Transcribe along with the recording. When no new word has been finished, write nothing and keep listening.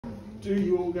do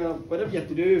yoga, whatever you have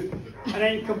to do, and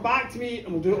then come back to me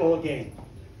and we'll do it all again.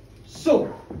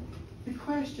 So, the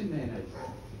question then is,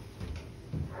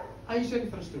 are you ready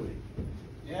for a story?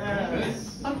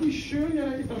 Yes. Are you sure you're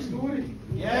ready for a story?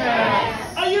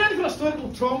 Yes. Are you ready for a story that will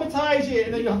traumatise you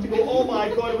and then you have to go, oh my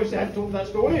God, I wish I hadn't told that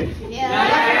story?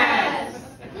 Yes.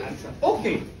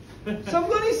 Okay, so I'm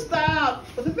going to start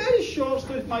with a very short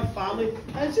story of my family,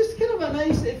 and it's just kind of a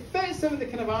nice, it fits in with the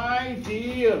kind of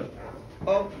idea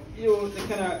of, you know, the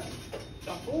kind of,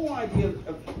 the whole idea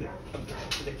of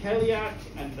the Celtic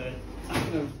and the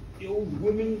kind of the old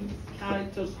women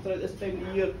characters throughout this time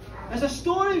of year. It's a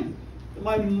story that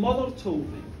my mother told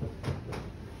me,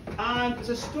 and it's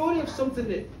a story of something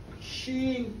that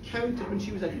she encountered when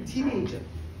she was a teenager.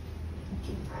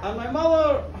 And my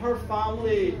mother, her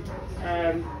family,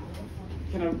 kind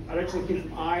of originally came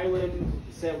from Ireland,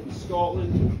 settled in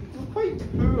Scotland. They were quite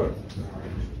poor.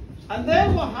 And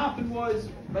then what happened was,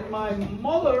 when my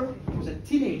mother was a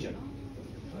teenager,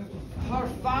 her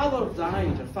father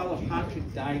died, her father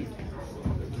Patrick died.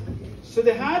 So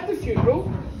they had the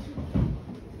funeral,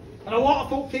 and a lot of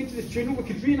folk came to the funeral. We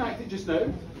could reenact it just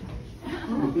now.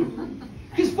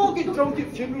 Because folk get drunk at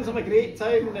funerals, have a great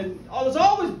time, and there's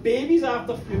always babies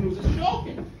after funerals. It's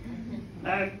shocking.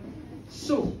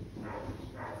 So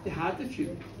they had the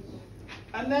funeral,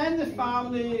 and then the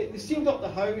family, they sealed up the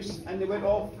house and they went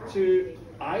off to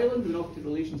Ireland. Went off to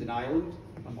relations in Ireland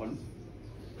a month,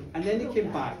 and then they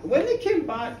came back. When they came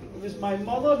back, it was my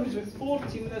mother, who was with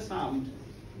 14 in this hand,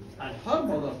 and her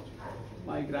mother,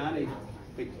 my granny,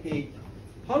 Big Pig,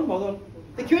 her mother.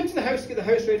 They came into the house to get the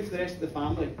house ready for the rest of the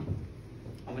family.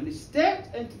 And when they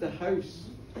stepped into the house,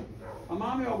 my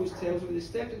mommy always tells me when they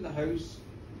stepped in the house,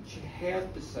 she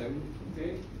heard the sound,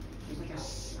 okay? It was like a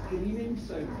screaming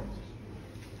sound.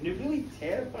 And it really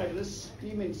terrified her, this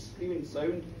screaming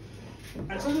sound.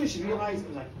 And suddenly she realised it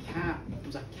was a cat. There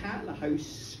was a cat in the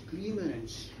house screaming and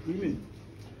screaming.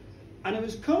 And it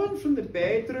was coming from the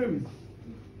bedroom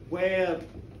where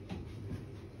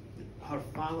her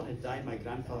father had died, my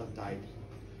grandfather died.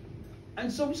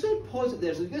 And so I'm just going to pause it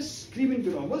there. So this screaming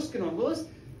going on. What's going on? Well, this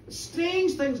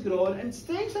strange things go on, and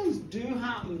strange things do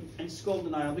happen in Scotland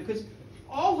and Ireland, because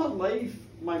all her life,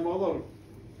 my mother,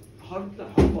 her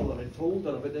mother had told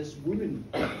her about this woman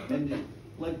and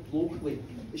lived locally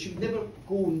that she would never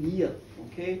go near.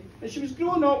 Okay, and she was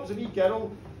growing up as a wee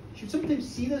girl. She would sometimes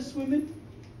see this woman,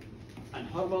 and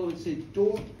her mother would say,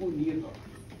 "Don't go near her."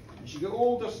 And she got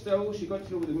older still. She got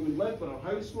to know where the woman lived, where her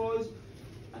house was.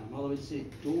 And her mother would say,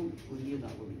 "Don't go near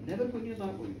that woman. Never go near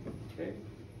that woman." Okay?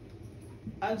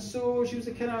 And so she was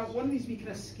a kind of one of these wee kind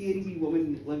of scary wee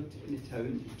women that lived in the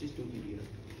town. Just don't go near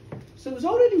her. So there was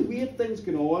already weird things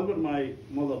going on where my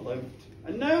mother lived.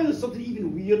 And now there's something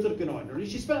even weirder going on.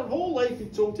 She spent her whole life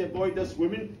being told to avoid this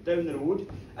woman down the road.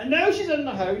 And now she's in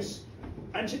the house,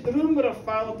 and the room where her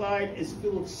father died is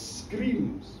full of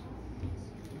screams.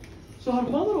 So her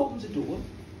mother opens the door,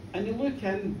 and they look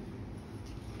in,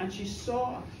 and she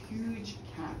saw a huge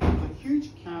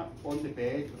cat on the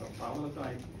bed where her father had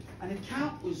died. And the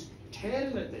cat was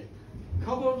tearing at the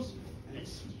covers, and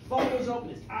its fur was up,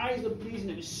 and its eyes were blazing,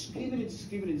 and it was screaming and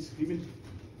screaming and screaming.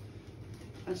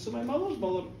 And so my mother's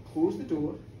mother closed the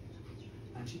door,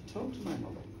 and she turned to my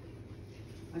mother,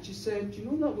 and she said, "Do you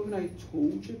know that woman I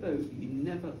told you about, you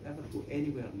never ever go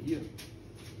anywhere near?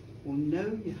 Well,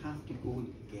 now you have to go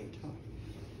and get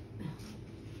her."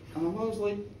 And my mother was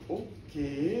like,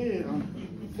 "Okay,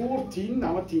 I'm 14,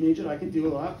 I'm a teenager, I can deal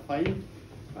with that, fine.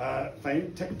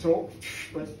 Fine, TikTok,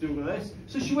 let's deal with this."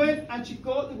 So she went and she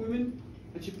got the woman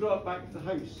and she brought her back to the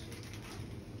house.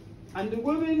 And the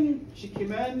woman, she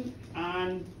came in,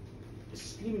 and the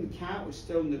screaming cat was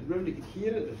still in the room, they could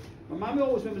hear it. My mummy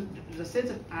always remembers there's a sense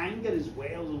of anger as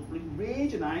well, like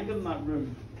rage and anger in that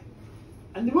room.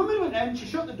 And the woman went in, she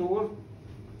shut the door,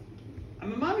 and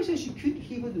my mummy says she couldn't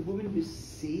hear what the woman was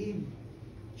saying.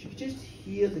 She could just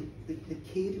hear the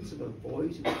cadence of her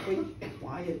voice. It was quite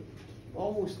quiet,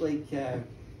 almost like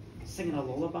singing a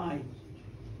lullaby.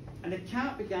 And the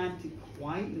cat began to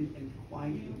quieten and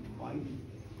quieten and quieten.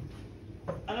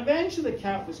 And eventually the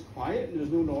cat was quiet and there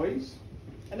was no noise.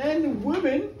 And then the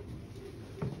woman,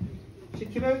 she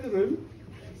came out of the room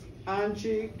and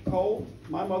she called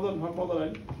my mother and her mother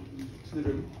in to the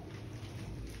room.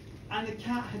 And the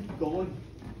cat had gone.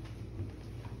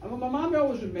 And what my mum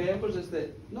always remembers is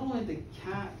that not only did the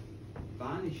cat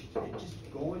vanish, it had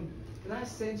just gone, but that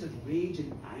sense of rage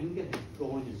and anger had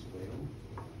gone as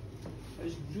well. It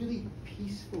was really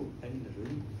peaceful in the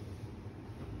room.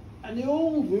 And the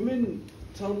old woman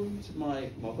turned to my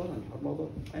mother and her mother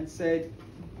and said,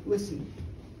 "Listen,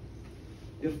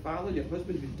 your father, your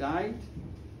husband who died,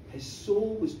 His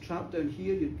soul was trapped down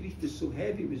here. Your grief was so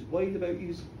heavy, he was worried about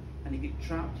you, and he get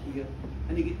trapped here,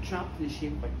 and he get trapped in the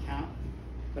shape of a cat.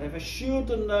 But I've assured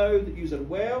him now that you are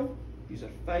well, you are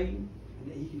fine,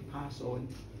 and that he can pass on.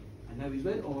 And now he's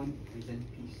went on, and he's in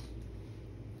peace.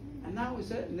 And that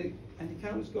was it. And the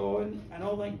cat was gone, and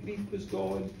all that grief was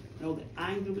gone, and all the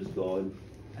anger was gone,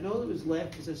 and all that was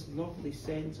left was this lovely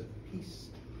sense of peace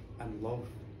and love.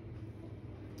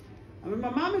 And when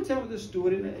my mum would tell me this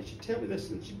story, and she'd tell me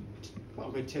this, and what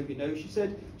I'm going to tell you now, she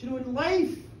said, do you know, in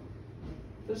life,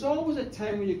 there's always a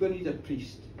time when you're going to need a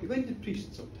priest. You're going to need a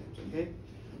priest sometimes, okay?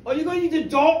 Or you're going to need a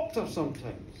doctor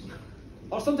sometimes.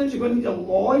 Or sometimes you're going to need a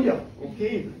lawyer,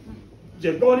 okay?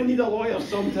 You're going to need a lawyer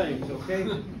sometimes, okay?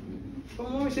 But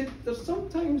my mum said, there's some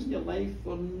times in your life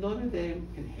where none of them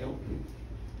can help you.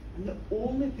 And the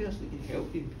only person that can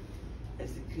help you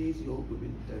is the crazy old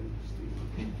woman down the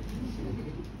street.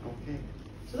 Okay.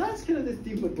 So that's kind of the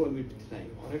theme we're going with tonight.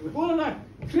 All right? We're going on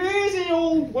a crazy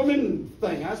old woman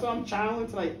thing. That's what I'm channeling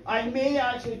tonight. I may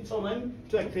actually turn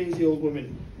into a crazy old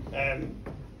woman.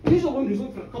 Crazy old woman who's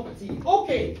looking for a cup of tea.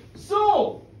 Okay,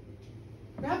 so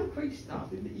we haven't quite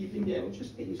started the evening yet. We're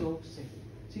just getting all settled.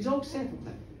 So he's all settled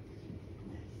now.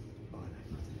 All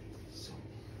right. So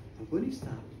I'm going to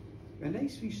start with a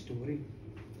nice wee story.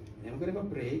 And then we're going to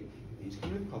have a break. He's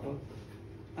going to recover.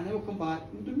 And then we'll come back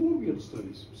and do more weird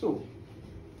stories. So,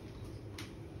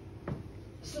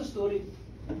 this is a story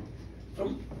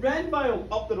from Renville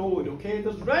up the road, okay?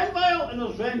 There's Renville and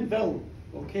there's Renville,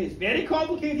 okay? It's very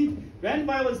complicated.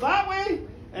 Renville is that way,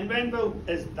 and Renville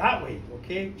is that way,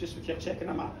 okay? Just if you're checking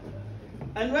a map.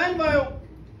 And Renville,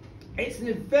 it's in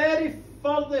the very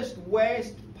furthest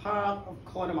west part of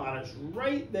Connemara. It's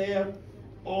right there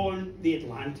on the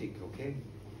Atlantic, okay?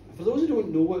 And for those who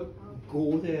don't know it,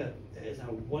 go there. It is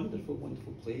a wonderful,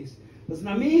 wonderful place. There's an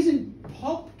amazing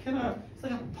pub, it's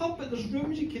like a pub, but there's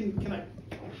rooms you can kind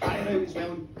of hire out as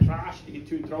well and crash if you get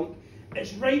too drunk.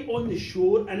 It's right on the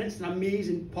shore, and it's an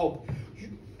amazing pub.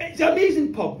 It's an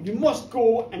amazing pub. You must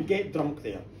go and get drunk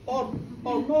there, or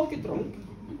not get drunk.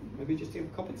 Maybe just take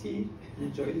a cup of tea and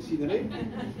enjoy the scenery.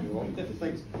 Different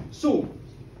things. So,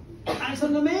 and it's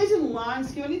an amazing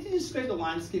landscape. I need to describe the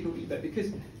landscape a wee bit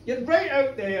because you're right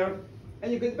out there.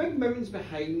 And you've got the big mountains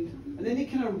behind, and then they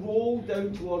kind of roll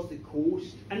down towards the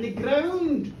coast. And the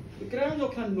ground's all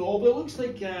kind of knobbly. It looks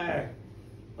like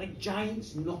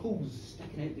giants' knuckles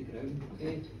sticking out the ground.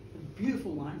 Okay, a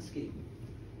beautiful landscape,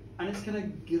 and it's kind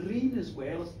of green as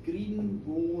well. It's green,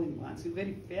 rolling landscape,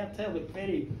 very fertile, but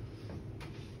very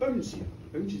bouncy.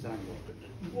 Bouncy's that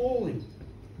word. Rolling,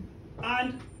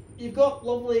 and you've got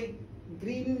lovely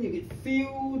green. You get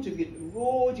fields, you get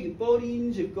roads, you get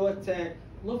bodies. You've got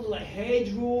lovely like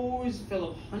hedgerows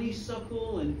full of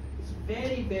honeysuckle, and it's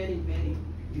very, very, very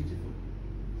beautiful.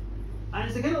 And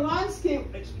it's a kind of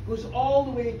landscape that goes all the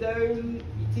way down.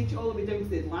 You take it all the way down to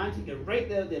the Atlantic. You're right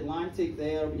there, the Atlantic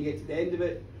there when you get to the end of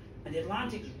it. And the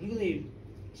Atlantic's really,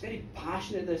 it's very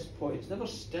passionate at this point. It's never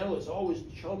still. It's always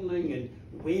churning, and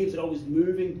the waves are always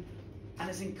moving, and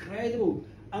it's incredible.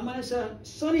 And when it's a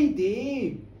sunny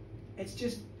day, it's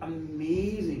just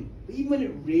amazing. But even when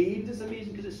it rains, it's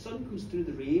amazing because the sun comes through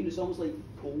the rain. It's almost like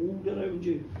gold around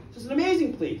you. So it's an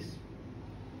amazing place.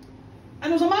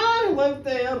 And there's a man who lived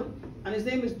there, and his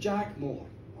name was Jack Moore.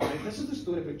 All right, this is the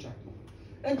story about Jack Moore.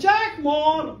 And Jack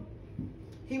Moore,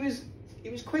 he was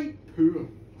quite poor.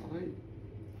 All right,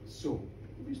 so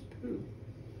he was poor,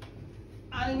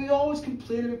 and he would always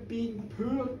complain about being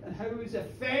poor and how it was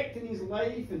affecting his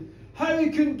life and how he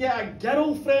couldn't get a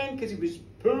girlfriend because he was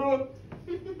poor.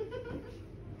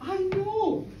 I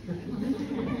know.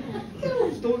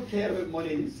 Girls don't care about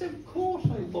money. They say, of course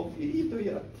I love you, even though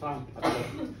you're a tramp.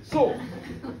 So,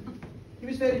 he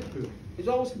was very poor. He was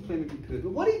always complaining about being poor.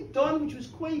 But what he'd done, which was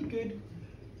quite good,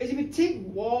 is he would take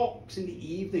walks in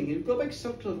the evening. He would go a big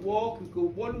circular walk, he would go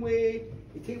one way,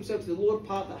 he'd take himself to the lower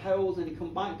part of the hills, and he'd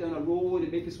come back down a road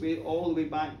and make his way all the way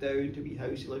back down to a wee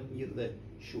house he lived near the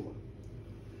shore.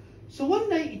 So one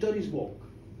night he'd done his walk.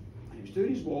 And he was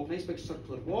doing his walk, nice big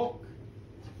circular walk.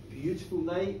 Beautiful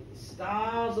night, the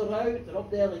stars are out, they're up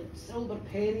there like silver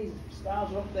pennies, the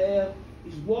stars are up there.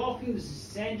 He's walking, there's the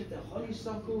scent of the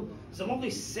honeysuckle, there's a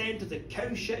lovely scent of the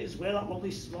cow shit as well, that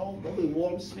lovely smell, lovely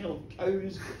warm smell of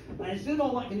cows. And he's doing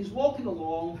all that, and he's walking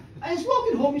along, and he's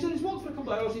walking home. He's walked for a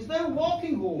couple of hours, he's now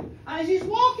walking home. And as he's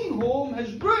walking home,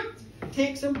 his route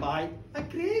takes him by a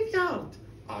graveyard.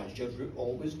 As your route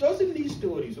always does in these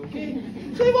stories, okay?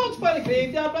 So he walks by the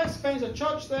graveyard, finds a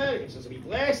church there, he gets a wee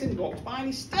blessing, he walks by, and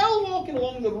he's still walking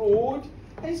along the road,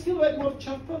 and he's feeling a bit more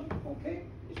chipper, okay?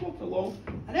 He's walking along,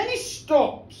 and then he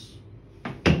stops,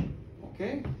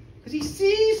 okay? Because he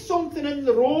sees something in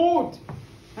the road,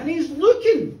 And he's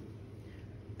looking.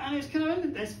 And it's kind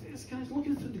of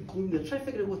looking through the gloom. They're trying to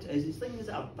figure out what it is. He's thinking, is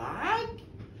it a bag?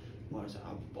 Or is it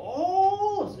a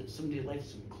ball? Is it somebody left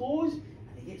some clothes?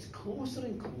 And he gets closer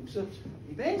and closer.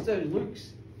 He bends down and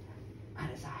looks, and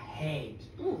it's a head.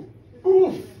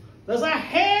 Oof! There's a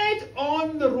head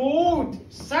on the road,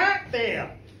 sat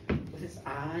there, with its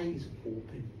eyes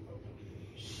open,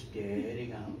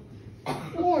 staring out.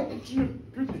 Oh, dear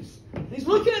goodness. And he's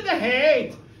looking at the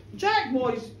head. Jack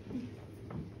Moyes,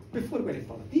 before we went any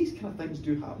further, these kind of things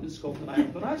do happen in Scotland and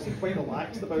Ireland. They're actually quite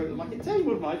relaxed about them. I can tell you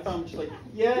one of my family's like,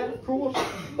 yeah, of course.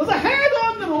 There's a head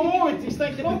on the road. He's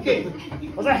thinking, okay,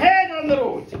 there's a head on the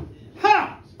road.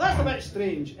 Ha! That's a bit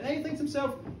strange. And then he thinks to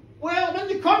himself, well, I'm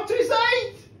in the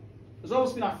countryside. There's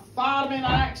always been a farming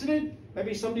accident.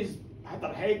 Maybe somebody's had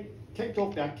their head kicked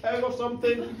off by a cow or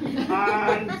something.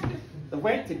 And they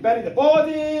went to bury the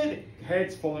body. The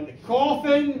head's fallen in the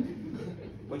coffin,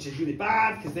 which is really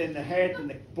bad because then the head and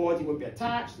the body would be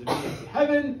attached. They'd be into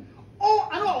heaven. Oh,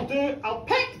 I know what I'll do. I'll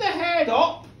pick the head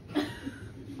up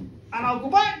and I'll go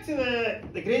back to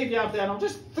the graveyard there and I'll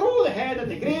just throw the head in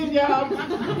the graveyard.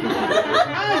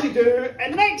 As you do.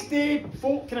 And next day,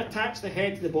 folk can attach the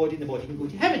head to the body and the body can go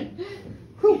to heaven.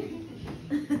 Whew.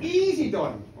 Easy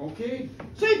done, okay?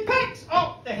 So he picks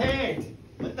up the head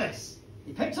like this.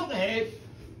 He picks up the head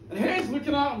and the head's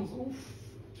looking at him. Oof.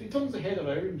 So he turns the head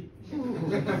around.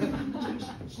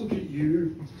 Let's look at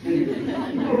you.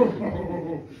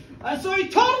 And so he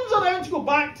turns around to go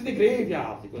back to the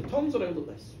graveyard. He turns around like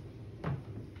this.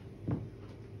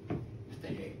 With the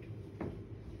head.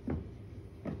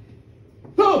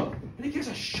 Oh! And he gets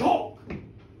a shock.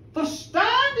 For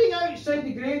standing outside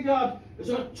the graveyard is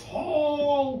a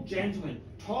tall gentleman.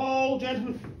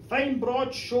 Fine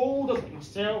broad shoulders, like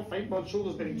myself, fine broad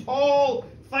shoulders, very tall,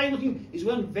 fine looking. He's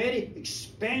wearing very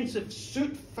expensive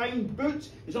suit, fine boots.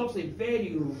 He's obviously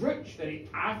very rich, very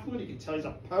affluent. You can tell he's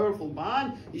a powerful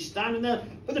man. He's standing there.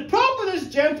 But the problem with this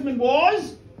gentleman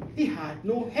was he had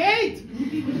no head.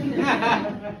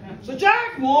 So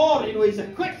Jack Moore, he's a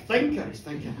quick thinker. He's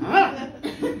thinking,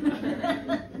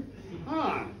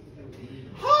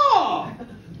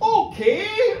 okay,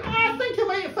 I think I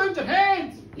might have found your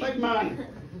head, big man.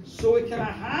 So he kind of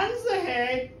hands the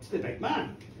head to the big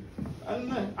man.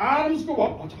 And the arms go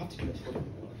up. Oh, I have to do this.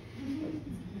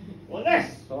 Like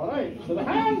this, alright. So the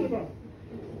hands go up.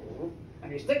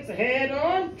 And he sticks the head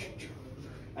on.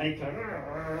 And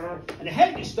and the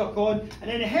head gets stuck on. And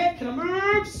then the head kind of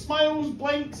moves, smiles,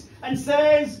 blinks, and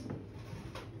says,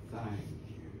 thank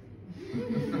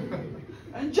you.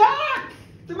 And Jack,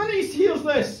 the minute he hears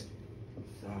this,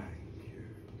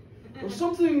 there's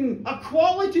something, a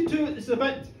quality to it that's a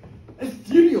bit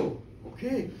ethereal,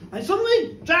 okay? And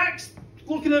suddenly Jack's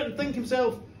looking at it and thinking to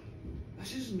himself,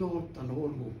 this is not a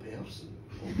normal person.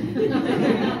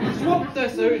 He's worked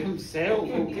this out himself,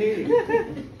 okay?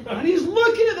 And he's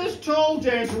looking at this tall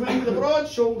gentleman with the broad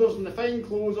shoulders and the fine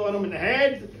clothes on him and the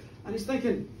head, and he's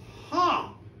thinking,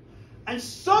 And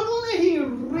suddenly he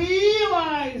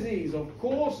realises, of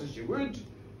course, as you would,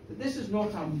 that this is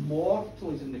not a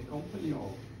mortal he's in the company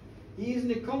of. He's in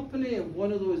the company of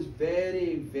one of those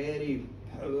very, very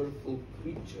powerful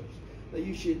creatures that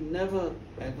you should never,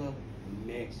 ever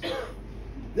mess with.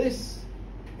 This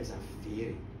is a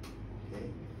fairy. Okay?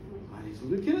 And he's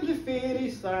looking at the fairy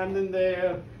standing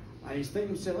there, and he's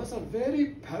thinking to himself, that's a very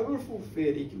powerful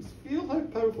fairy. He can feel how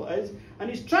powerful it is. And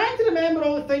he's trying to remember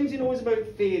all the things he knows about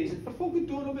fairies. And for folk who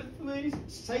don't know about fairies,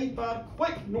 sidebar,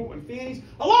 quick note on fairies.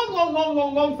 A long ago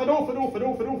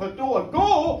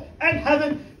in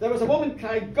heaven, there was a woman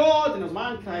cried God, and there was a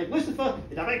man cried Lucifer.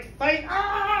 They had a big fight.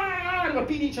 And they were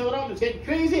beating each other up. It was getting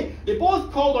crazy. They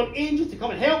both called on angels to come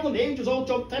and help them. The angels all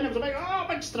jumped in. It was a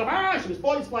big stravash. There was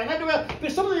bodies flying everywhere.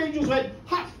 But some of the angels went,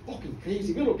 that's fucking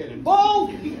crazy. We're not getting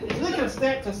involved. So they kind of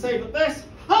stepped aside like this.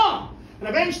 And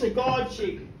eventually God,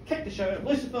 she kicked the shit out of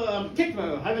Lucifer, kicked him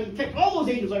out of heaven, kicked all those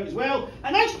angels out as well.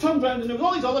 And then she turned around and there was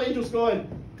all these other angels going,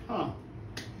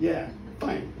 yeah,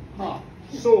 fine,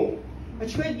 so.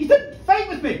 And she went, you didn't fight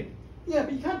with me. Yeah,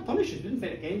 but you can't punish us, we didn't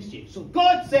fight against you. So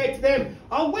God said to them,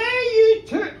 away you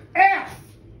to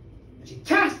earth. And she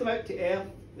cast them out to earth.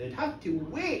 They'd have to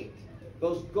wait,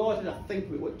 because God had to think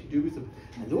about what to do with them.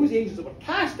 And those angels that were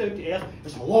cast out to earth,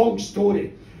 it's a long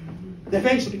story. They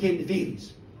eventually became the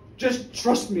fairies. Just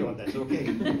trust me on this, okay?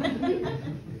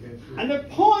 And the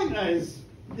point is,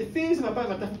 the fairies have a bit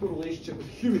of a difficult relationship with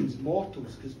humans,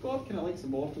 mortals, because God kind of likes the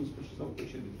mortals, which is not what they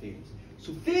should be fairies.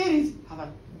 So fairies have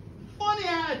a funny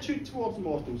attitude towards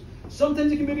mortals. Sometimes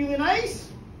they can be really nice,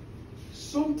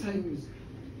 sometimes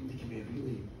they can be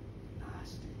really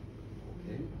nasty,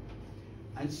 okay?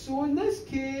 And so in this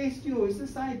case, it's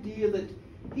this idea that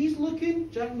He's looking,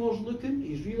 Jack Moore's looking,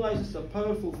 he's realised it's a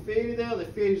powerful fairy there, the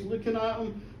fairy's looking at him,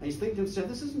 and he's thinking to himself,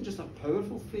 this isn't just a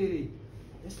powerful fairy,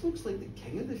 this looks like the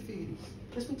king of the fairies.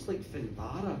 This looks like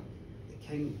Finbarr, the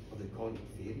king of the court of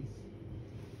fairies.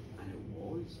 And it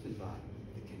was Finbarr,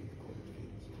 the king of the court of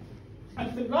fairies. And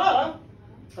Finbarr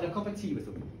had a cup of tea with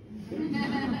him.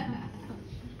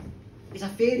 He's a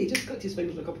fairy, just clicked his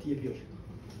fingers and a cup of tea appeared.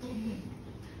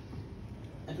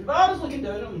 And Finbarr is looking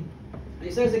down at him, and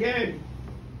he says again,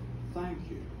 thank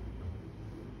you.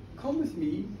 Come with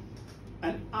me,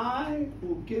 and I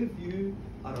will give you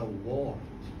a reward.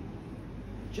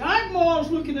 Jack Moore's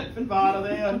looking at Finbarr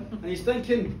there, and he's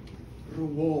thinking,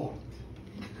 reward.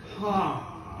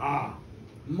 Ha!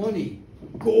 Money,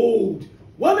 gold,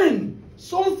 women,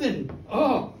 something.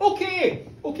 Oh, okay,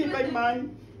 big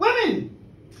man. Women!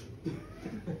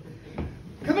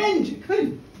 Come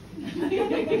in.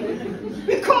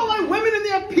 We call out women and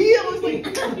they appear. It's like,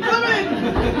 women!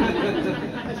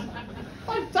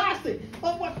 Fantastic.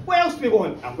 What else do we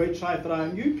want? I'm going to try for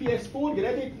a new PS4. Get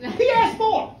ready?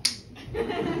 PS4!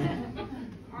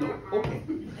 No, okay.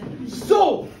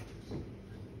 So,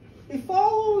 he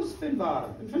follows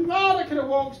Finbarr, and Finbarr kind of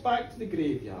walks back to the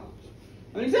graveyard.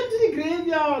 When he's into the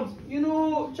graveyard, you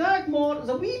know, Jack Moore is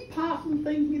a wee part of him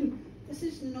thinking, this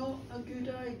is not a good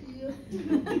idea.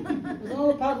 There's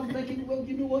another part of him thinking, well,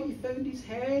 you know what, you found his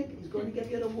head, he's going to give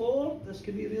you a reward, this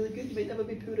could be really good, you might never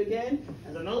be poor again.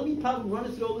 There's another wee part of him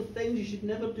running through all the things you should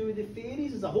never do with the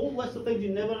fairies. There's a whole list of things you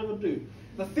never ever do.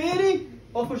 If a fairy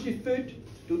offers you food,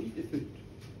 don't eat the food.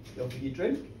 They offer you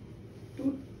drink,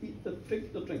 don't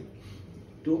drink the drink.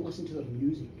 Don't listen to their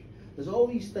music. There's all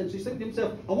these things. So he's thinking to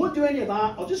himself, I won't do any of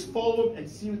that, I'll just follow him and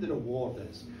see what the reward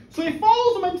is. So he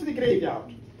follows him into the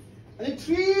graveyard. And the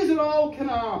trees are all kind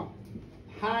of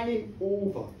hanging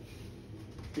over.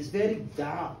 It's very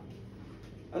dark.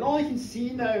 And all you can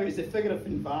see now is the figure of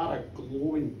Finbarr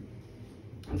glowing.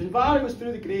 And Finbarr goes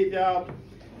through the graveyard,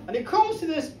 and he comes to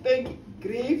this big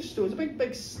gravestone. It's a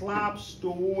big slab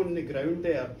stone in the ground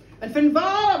there. And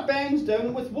Finbarr bends down,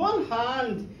 and with one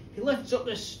hand, he lifts up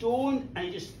this stone, and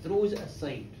he just throws it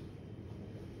aside.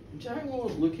 And Jack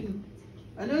Moore's looking,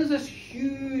 and there's this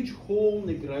huge hole in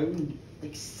the ground,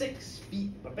 like 6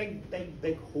 feet, a big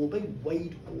hole, big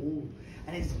wide hole,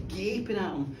 and it's gaping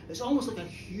at him. It's almost like a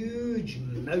huge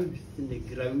mouth in the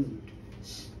ground,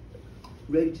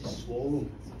 ready to swallow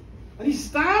him. And he's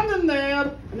standing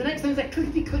there, and the next thing is a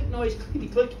clickety-click noise,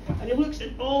 clickety-click, and he looks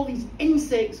and all these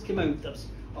insects come out.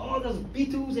 There's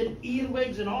beetles and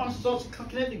earwigs and all sorts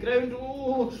clicking out the ground.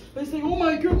 Oh, but it's like, oh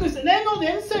my goodness, and then all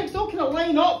the insects all kind of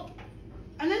line up,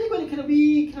 and then you've got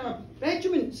kind of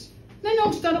regiments. Then they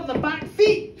all stand up on their back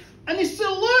feet, and they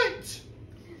salute.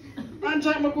 And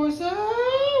Jack Moore goes,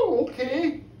 oh,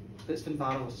 okay. But it's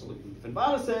Finbarr was saluting.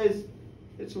 Finbarr says,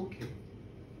 it's okay.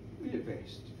 We're at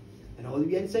best. And all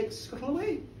the insects scuttle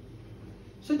away.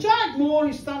 So Jack Moore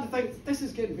is starting to think, this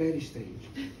is getting very strange.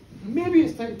 Maybe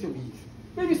it's time to leave.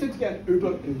 Maybe it's time to get an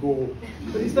Uber and go.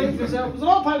 But he's thinking to himself, there's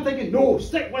another part thinking, no,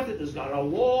 stick with it, there's a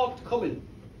reward coming.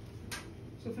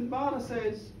 So Finbarr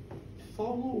says,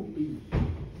 follow me.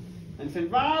 And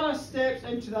Finbarr steps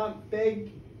into that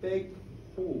big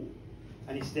hole.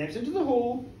 And he steps into the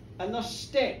hole, and there's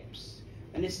steps.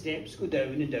 And the steps go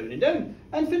down and down and down.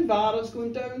 And Finbarr is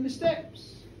going down the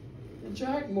steps. And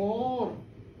Jack Moore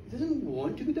doesn't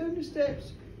want to go down the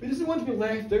steps. He doesn't want to be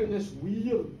left out in this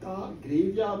weird, dark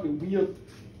graveyard with weird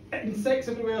insects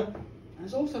everywhere. And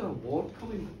there's also a reward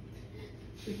coming.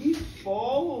 So he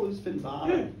follows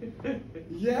Finbarr.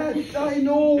 Yeah, I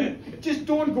know. Just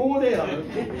don't go there.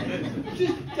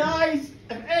 Just, guys,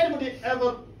 if anybody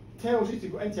ever tells you to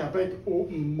go into a big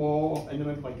open maw in the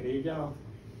middle of a graveyard,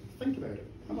 think about it.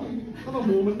 Have a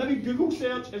moment. Maybe Google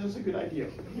search, is this a good idea?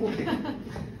 Okay.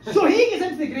 So he gets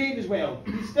into the grave as well.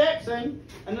 He steps in,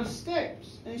 and there's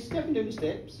steps. And he's stepping down the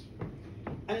steps.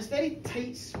 And it's very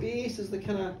tight space. There's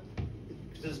the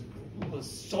there's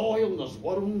soil, and there's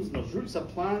worms, and there's roots of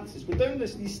plants. He's going down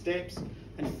these steps.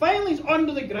 And finally he's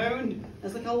under the ground.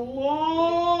 It's like a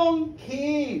long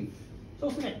cave. It's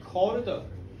also like a corridor.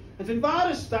 And Finbarr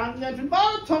is standing there. And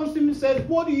Finbarr turns to him and says,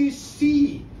 what do you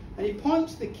see? And he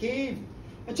points to the cave.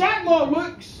 And Jack Moore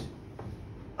looks,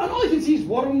 and all he can see is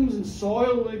worms and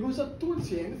soil, and he goes, I don't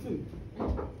see anything.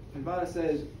 And Finbarr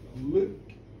says, look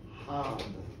hard.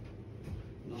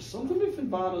 And there's something with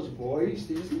Finbarr's voice.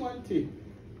 He doesn't want to,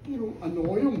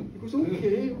 annoy him. He goes,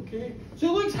 okay. So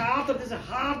he looks harder, there's a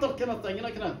harder kind of thing,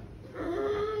 and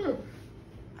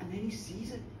then he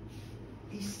sees it.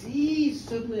 He sees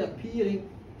suddenly appearing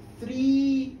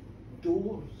 3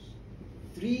 doors.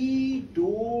 3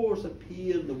 doors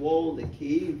appear in the wall of the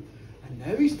cave, and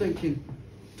now he's thinking,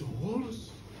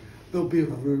 doors? There'll be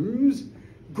rooms,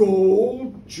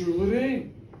 gold,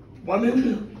 jewellery,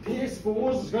 women,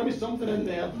 PS4s, there's going to be something in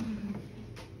there.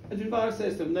 And Finbarr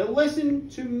says to him, now listen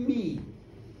to me.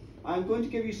 I'm going to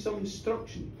give you some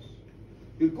instructions.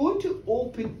 You're going to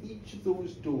open each of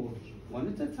those doors, one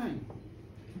at a time.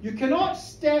 You cannot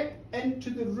step into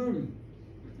the room.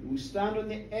 You will stand on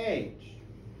the edge.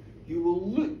 You will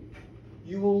look,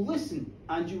 you will listen,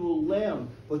 and you will learn.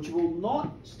 But you will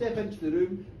not step into the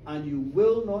room, and you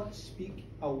will not speak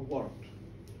a word.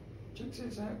 Jack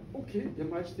says, okay, Your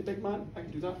Majesty, big man, I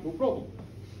can do that, no problem.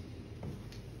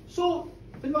 So,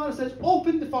 Finbarr says,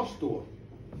 open the first door.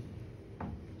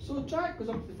 So Jack goes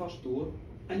up to the first door,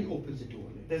 and he opens the door.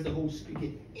 There's the whole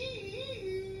squeaky.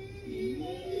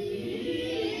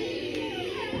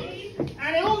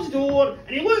 And he opens the door,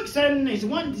 and he looks in, and he's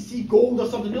wanting to see gold or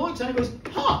something. He looks in and goes,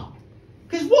 huh?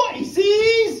 Because what he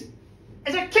sees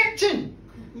is a kitchen.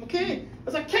 Okay?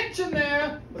 There's a kitchen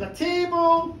there, there's a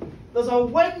table, there's a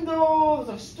window,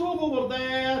 there's a stove over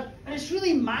there, and it's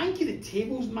really manky. The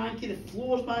table's manky, the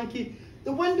floor's manky,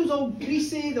 the window's all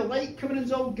greasy, the light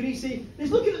covering's all greasy. And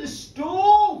he's looking at the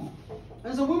stove. And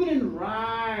there's a woman in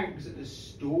rags at the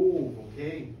stove,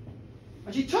 okay?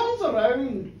 And she turns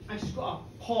around and she's got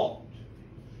a pot.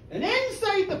 And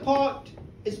inside the pot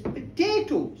is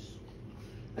potatoes.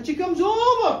 And she comes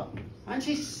over and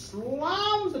she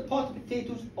slams the pot of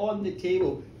potatoes on the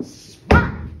table.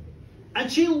 Smack!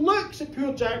 And she looks at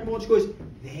poor Jack Moore and she goes,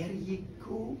 there you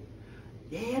go.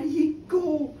 There you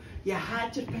go. You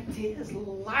had your potatoes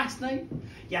last night.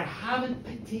 You're having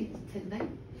potatoes tonight.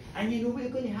 And you know what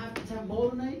you're going to have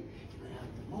tomorrow night? You're going to have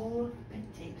more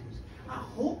potatoes. I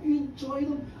hope you enjoy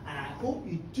them, and I hope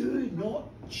you do not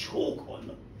choke on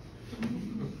them.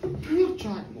 Poor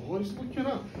Jack Moore is looking at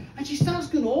her, and she starts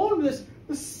going on with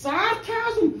this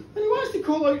sarcasm, and he wants to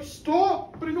call out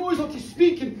stop, but he knows not to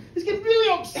speak, and he's getting really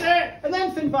upset. And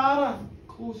then Finbarr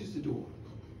closes the door.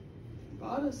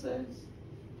 Finbarr says,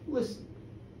 listen.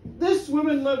 This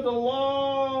woman lived a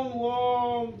long,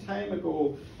 long time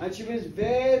ago, and she was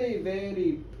very,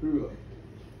 very poor.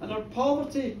 And her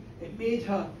poverty, it made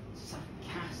her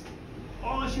sarcastic.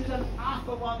 Oh, she was an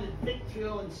awful one in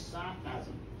vitriol and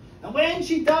sarcasm. And when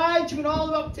she died, she went all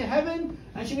the way up to heaven,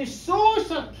 and she was so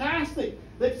sarcastic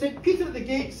that St. Peter at the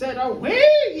gate said, away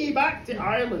ye back to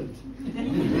Ireland.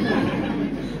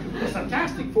 The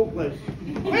sarcastic folk live.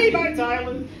 Way back to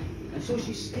Ireland. And so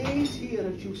she stays here,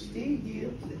 and she'll stay here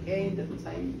to the end of the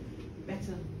time,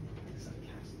 bitter and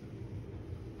sarcastic.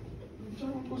 And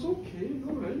John goes, okay,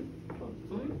 all right,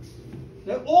 thanks.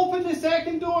 Now open the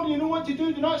second door, and you know what to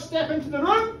do. Do not step into the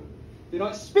room. Do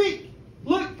not speak.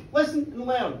 Look, listen, and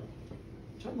learn.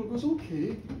 Jack Moore goes,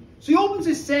 okay. So he opens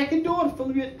the second door, full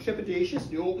of trepidatious,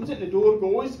 and he opens it, and the door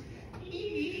goes, and he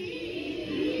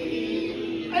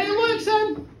looks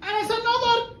in, and it's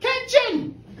another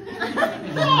kitchen.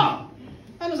 Oh!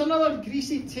 And there's another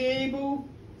greasy table,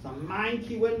 there's a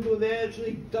manky window there, it's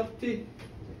really dirty,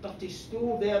 dirty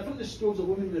stove there. In front of the stove's a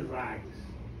woman with rags.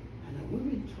 And a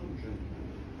woman turns around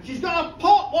and she's got a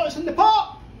pot. What's in the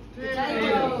pot?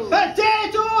 Potatoes!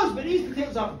 Potatoes! But these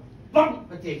potatoes are burnt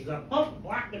potatoes, they're burnt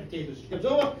black potatoes. She comes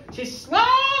over, she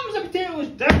slams the potatoes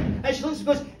down, and she looks and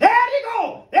goes, there you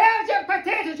go! There's your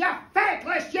potatoes, you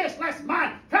feckless, useless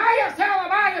man! Cry yourself a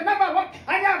man you never worked,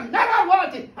 and you've never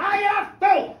wanted! I am a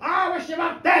fool! I wish you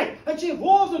were dead! And she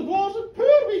roars, and poor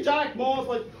wee Jack Moore's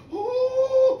like,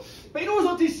 oh! But he knows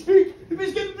not to speak,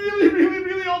 he's getting really, really,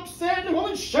 really upset, the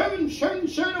woman's shouting, shouting,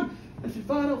 shouting. And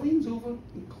Finbarr leans over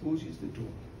and closes the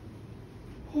door.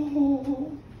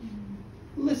 Oh!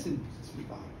 Listen, says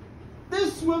Finbarr.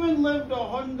 This woman lived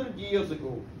 100 years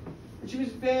ago, and she was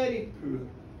very poor. And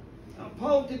her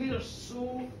poverty made her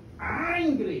so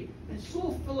angry and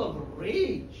so full of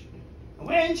rage. And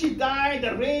when she died,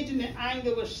 the rage and the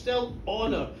anger was still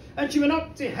on her. And she went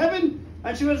up to heaven,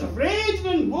 and she was raging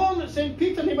and roaring at St.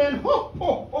 Peter, and he went, ho,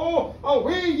 ho, ho,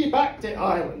 away ye back to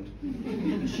Ireland.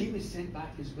 And she was sent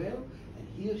back as well. And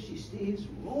here she stays,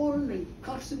 roaring and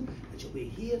cursing, and she'll be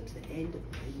here to the end of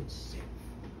time itself.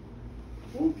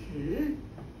 Okay.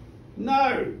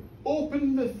 Now,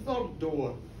 open the third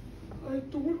door. I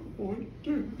don't want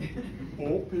to.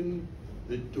 Open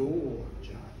the door,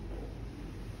 Jack.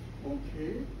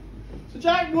 Okay. So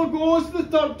Jack Moore goes to the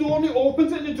third door and he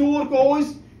opens it and the door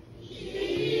goes.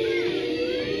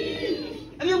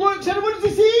 And he looks in and what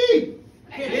does he see?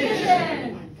 A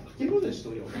kitchen! You know this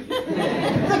story already.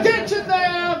 There's a kitchen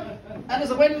there, and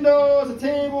there's a window, there's a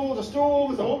table, there's a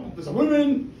stove, there's a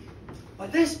woman.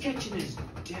 But this kitchen is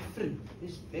different.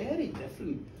 It's very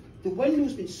different. The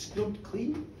window's been scrubbed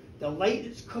clean. The light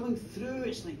that's coming through,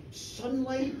 it's like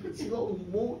sunlight. It's little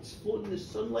motes floating in the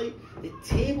sunlight. The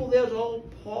table there's all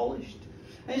polished.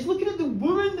 And he's looking at the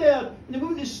woman there, and the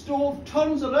woman in the stove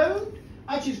turns around,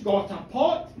 and she's got a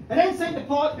pot, and inside the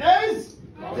pot is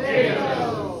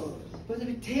Potatoes. But the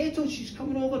potatoes, she's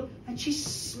coming over, and she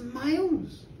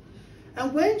smiles.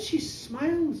 And when she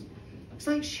smiles, it's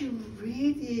like she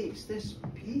radiates this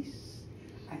peace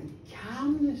and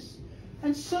calmness.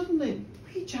 And suddenly,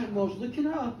 wee Jack Moore's looking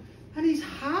at her, and his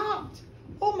heart,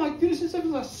 oh my goodness, it's like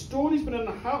there's a stone he's been in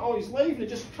the heart all his life, and it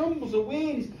just crumbles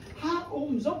away, and his heart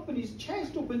opens up, and his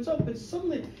chest opens up, and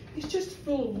suddenly he's just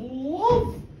full of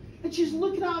love. And she's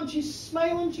looking at him, she's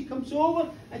smiling, she comes over,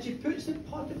 and she puts the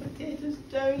pot of potatoes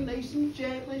down nice and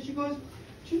gently, and she goes,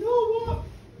 do you know what?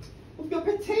 We've got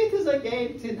potatoes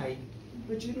again tonight.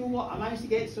 But you know what? I managed to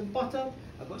get some butter,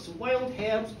 I've got some wild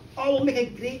herbs, oh, we'll make a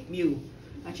great meal.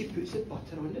 And she puts the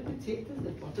butter on the potatoes,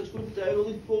 the butter's going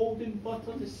down, the golden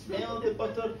butter, the smell of the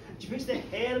butter. She puts the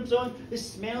herbs on, the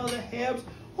smell of the herbs.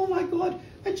 Oh my God!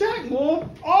 And Jack Moore,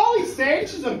 all his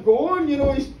senses are gone. You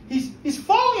know, he's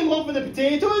falling in love with the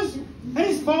potatoes, and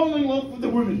he's falling in love with the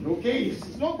woman. Okay,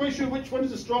 he's not quite sure which one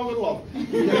is the stronger love.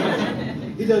 He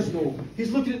does know.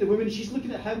 He's looking at the woman, she's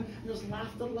looking at him, and there's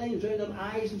laughter lines around her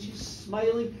eyes, and she's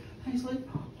smiling, and he's like,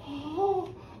 oh,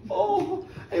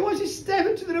 and he wants to step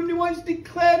into the room, and he wants to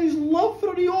declare his love for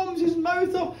her. He opens his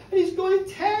mouth up, and he's going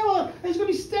to tell her, and he's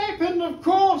going to step in, and of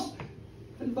course,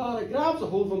 and Vara grabs a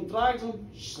hold of him, drags him,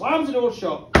 slams the door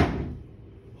shut.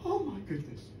 Oh my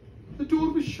goodness, the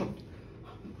door was shut.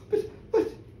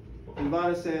 But, and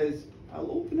Vara says,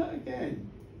 I'll open it again,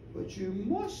 but you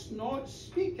must not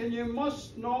speak and you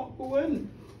must not go in.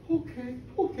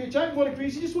 Okay, Jack Moore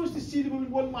agrees, he just wants to see the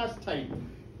woman one last time.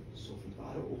 So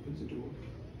Vara opens the door,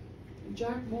 and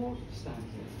Jack Moore stands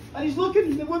there. And he's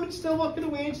looking, the woman's still walking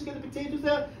away, and she's got the potatoes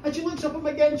there, and she looks up at him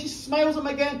again, she smiles at him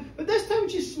again, but this time when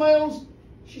she smiles,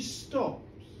 she stops.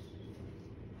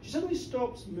 She suddenly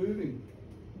stops moving.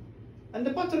 And the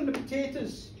butter and the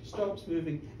potatoes stops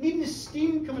moving. And even the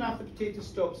steam coming off the potatoes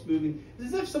stops moving.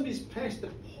 It's as if somebody's pressed the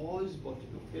pause button,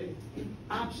 okay?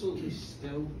 Absolutely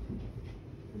still.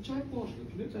 And Jack Moore's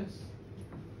looking at this.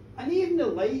 And even the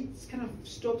lights kind of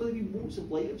stopped, the wee motes of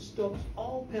light have stopped,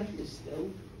 all perfectly still.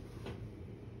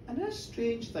 And this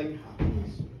strange thing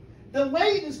happens. The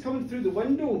light is coming through the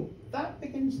window, that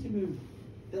begins to move.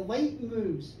 The light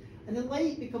moves, and the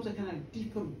light becomes a kind of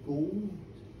deeper gold.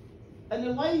 And the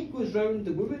light goes round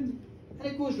the woman, and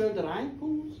it goes round her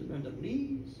ankles, and round her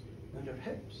knees, round her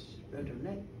hips, round her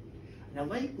neck. And the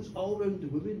light goes all round the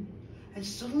woman, and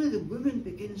suddenly the woman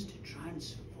begins to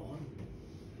transform.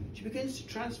 She begins to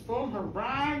transform, her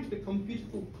rags become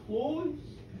beautiful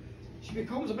clothes. She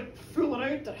becomes a bit fuller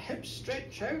out, her hips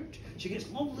stretch out. She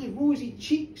gets lovely rosy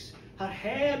cheeks. Her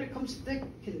hair becomes thick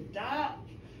and dark.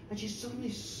 And she's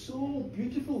suddenly so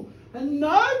beautiful. And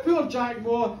now poor Jack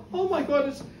Moore, oh my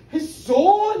God, he's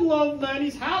so in love now, and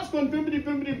his heart's going boomity,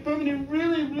 boomity, boom, and he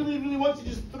really wants to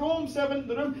just throw himself into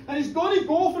the room, and he's going to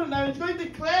go for it now, he's going to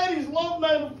declare his love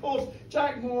now, of course.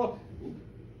 Jack Moore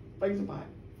brings it back.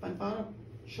 And Vara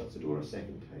shuts the door a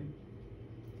second time.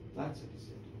 That's it, he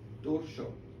said. Door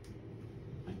shut.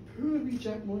 And poor wee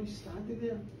Jack Moore is standing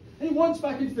there. And he wants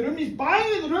back into the room, he's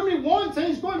banging at the room, he wants, and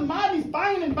he's going mad, he's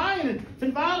banging, and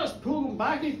Finvara's pulling him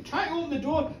back, he's trying to open the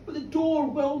door, but the door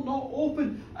will not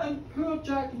open, and poor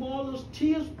Jack Moore, there's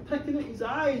tears pricking at his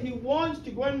eyes, he wants to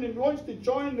go in and he wants to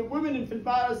join the woman, and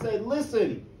Finvara said,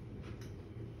 listen,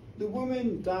 the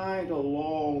woman died a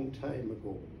long time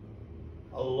ago,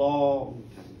 a long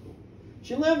time ago.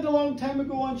 She lived a long time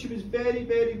ago and she was very,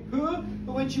 very poor,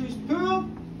 but when she was poor,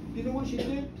 you know what she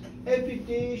did? Every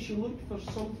day she looked for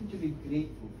something to be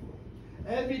grateful for.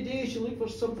 Every day she looked for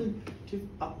something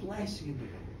a blessing in the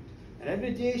world. And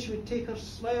every day she would take her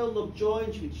smile and her joy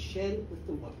and she would share it with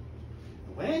the world.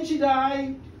 And when she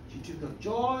died, she took her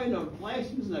joy and her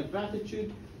blessings and her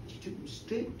gratitude, she took them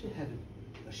straight to heaven,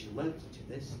 where she lives to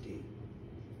this day.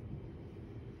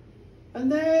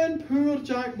 And then poor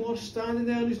Jack Moore's standing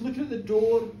there and he's looking at the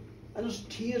door and there's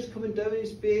tears coming down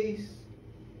his face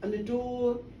and the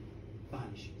door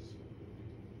vanishes.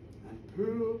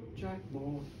 Poor Jack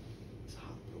Moore is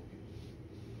heartbroken.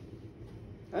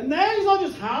 And then he's not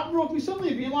just heartbroken, he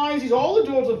suddenly realises all the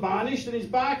doors have vanished and he's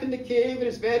back in the cave and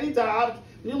it's very dark.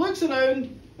 And he looks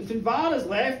around and Finvara's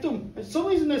left him. And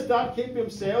suddenly he's in this dark cave by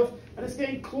himself and it's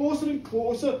getting closer and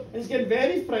closer and he's getting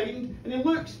very frightened. And he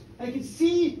looks and he can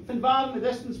see Finvara in the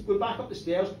distance go back up the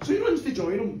stairs. So he runs to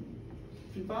join him.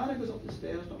 Finvara goes up the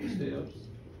stairs, not the stairs.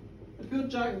 And poor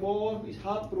Jack Moore, he's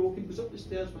heartbroken, goes up the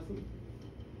stairs with him.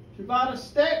 Finvara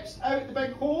steps out the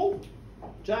big hole.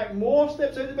 Jack Moore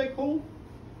steps out the big hole.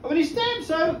 And when he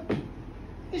steps out,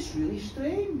 it's really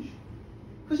strange,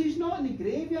 because he's not in the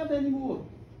graveyard anymore.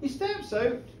 He steps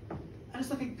out, and it's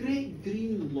like a great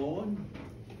green lawn.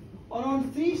 And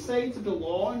on three sides of the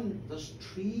lawn, there's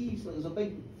trees, like there's a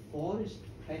big forest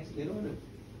pressed in on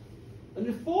it. And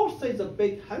the fourth side's a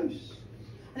big house.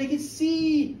 And you can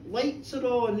see lights are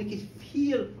on, and you can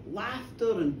hear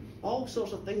laughter and all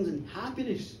sorts of things and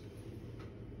happiness.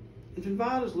 And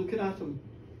Finbarr's looking at him.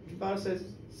 Finbarr says,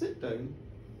 sit down.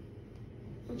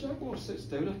 And Jack Moore sits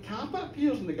down. A carpet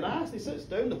appears in the grass. He sits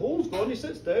down. The hole's gone. He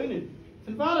sits down. And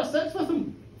Finbarr sits with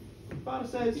him. Finbarr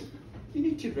says, you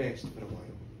need to rest for a while.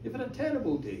 You've had a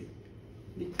terrible day.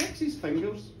 And he clicks his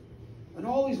fingers, and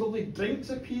all these lovely drinks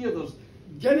appear. There's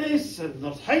Guinness, and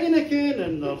there's Heineken,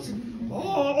 and there's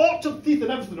orchard teeth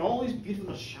and everything. All these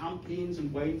beautiful champagnes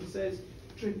and wines. He says,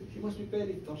 drink. You must be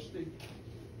very thirsty.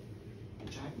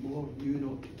 And Jack Moore knew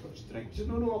not to touch drink. He said,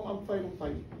 no, I'm fine, I'm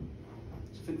fine.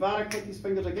 So Finbarr clicked his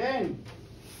fingers again.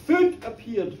 Food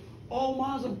appeared. All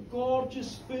manner of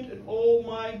gorgeous food, and oh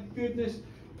my goodness.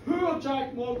 Poor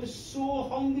Jack Moore was so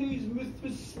hungry, his mouth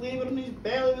was slavering, his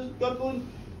belly was gurgling.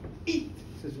 Eat,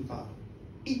 says Finbarr.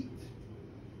 Eat.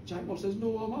 Jack Moore says,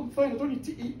 no, I'm fine, I don't need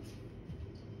to eat.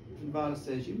 Finbarr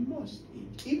says, you must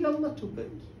eat, even a little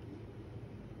bit.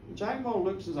 And Jack Moore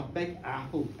looks, there's a big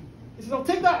apple. He says, I'll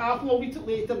take that apple, I'll eat it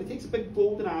later. And he takes a big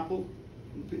golden apple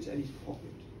and puts it in his pocket.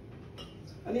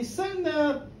 And he's sitting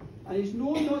there, and he's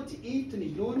knowing not to eat, and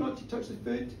he's knowing not to touch the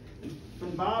food. And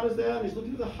Finbarr is there, and he's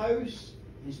looking at the house,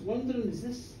 and he's wondering, is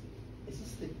this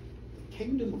the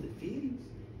kingdom of the fairies?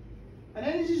 And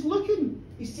then as he's looking,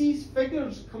 he sees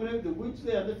figures coming out of the woods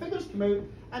there. The figures come out,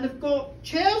 and they've got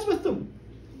chairs with them.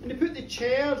 And they put the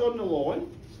chairs on the lawn,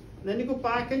 and then they go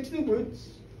back into the woods,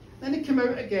 and then they come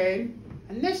out again,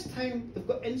 and this time they've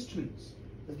got instruments.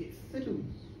 They've got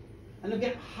fiddles, and they've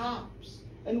got harps,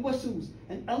 and whistles,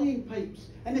 and uilleann pipes,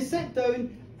 and they sit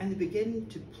down, and they begin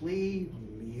to play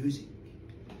music.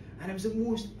 And it was the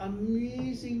most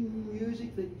amazing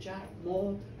music that Jack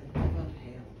Moore had ever heard.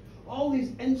 All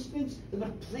these instruments, they were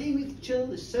playing with each other,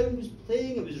 the sound was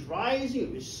playing, it was rising,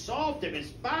 it was soft, it was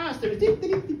fast, it was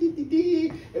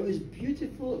dee-dee-dee-dee-dee-dee. It was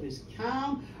beautiful, it was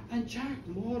calm, and Jack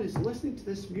Moore is listening to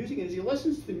this music, and as he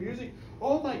listens to the music,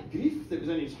 all that grief that was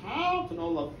in his heart, and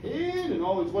all the pain, and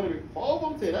all his worry about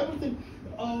poverty and everything,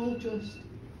 all just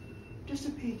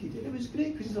dissipated. And it was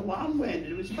great because his alarm went and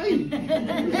it was fine.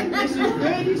 This is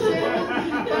good, he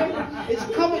said. It's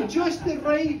come at just the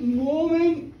right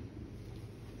moment.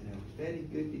 And it was very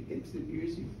good. He gets to the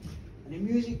music. And the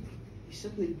music, he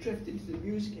suddenly drifted into the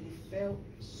music, and he felt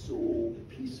so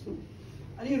peaceful.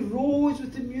 And he rose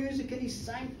with the music, and he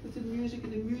sank with the music,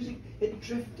 and the music, it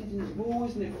drifted, and it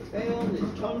rose, and it fell, and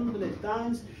it turned, and it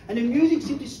danced. And the music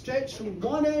seemed to stretch from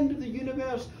one end of the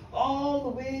universe all the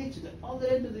way to the other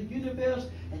end of the universe.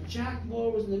 And Jack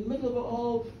Moore was in the middle of it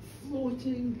all,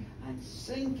 floating and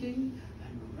sinking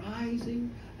and rising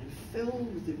and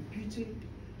filled with the beauty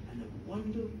and the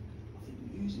wonder of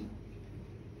the music.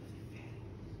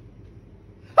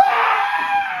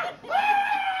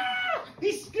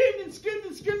 He screamed and screamed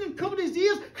and screamed and covered his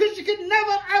ears, because you could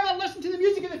never ever listen to the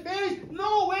music of the fairies.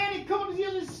 No way! And he covered his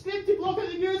ears and screamed to block out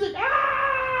the music.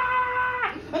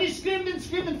 Ah! And he screamed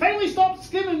and finally stopped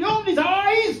screaming and opened his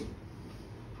eyes.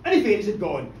 And the fairies had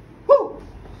gone. Whoo!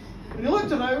 And he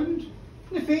looked around, and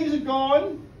the fairies had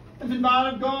gone, and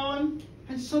Finbarr had gone,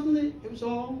 and suddenly it was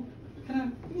all kind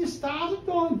of, the stars had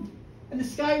gone, and the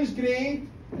sky was grey,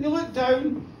 and he looked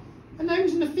down, and now he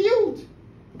was in the field.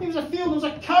 There was a field, there was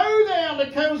a cow there, and the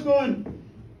cow was going,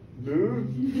 moo.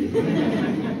 And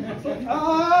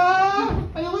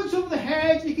he looks over the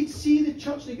hedge, and he could see the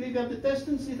church and the graveyard in the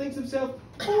distance, and he thinks to himself,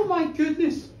 oh my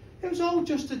goodness, it was all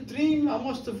just a dream. I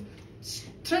must have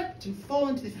tripped and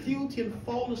fallen into the field here and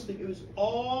fallen asleep. It was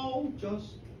all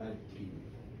just a dream.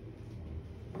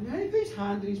 And then he put his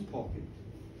hand in his pocket,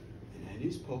 and in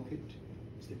his pocket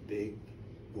was the big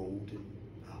golden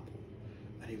apple.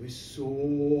 And he was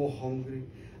so hungry.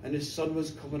 And the sun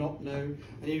was coming up now, and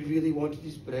he really wanted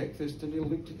his breakfast, and he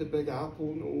looked at the big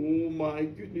apple, and oh my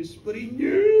goodness, but he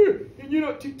knew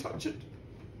not to touch it.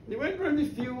 And he went round the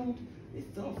field, he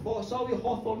saw the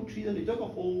hawthorn tree, and he dug a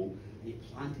hole, and he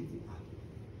planted the apple.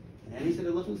 And then he said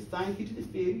a little thank you to the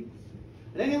fairies.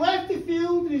 And then he left the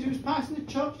field, and as he was passing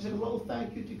the church, he said a little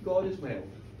thank you to God as well.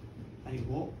 And he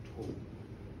walked home.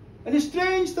 And the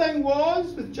strange thing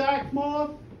was, with Jack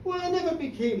Moore, well, he never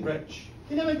became rich.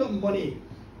 He never got money.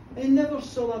 And he never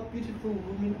saw that beautiful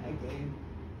woman again.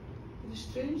 But the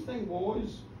strange thing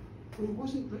was, well, he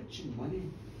wasn't rich in money.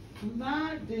 From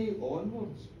that day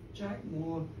onwards, Jack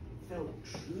Moore felt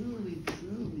truly,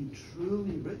 truly,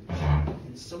 truly rich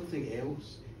in something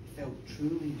else. felt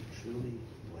truly, truly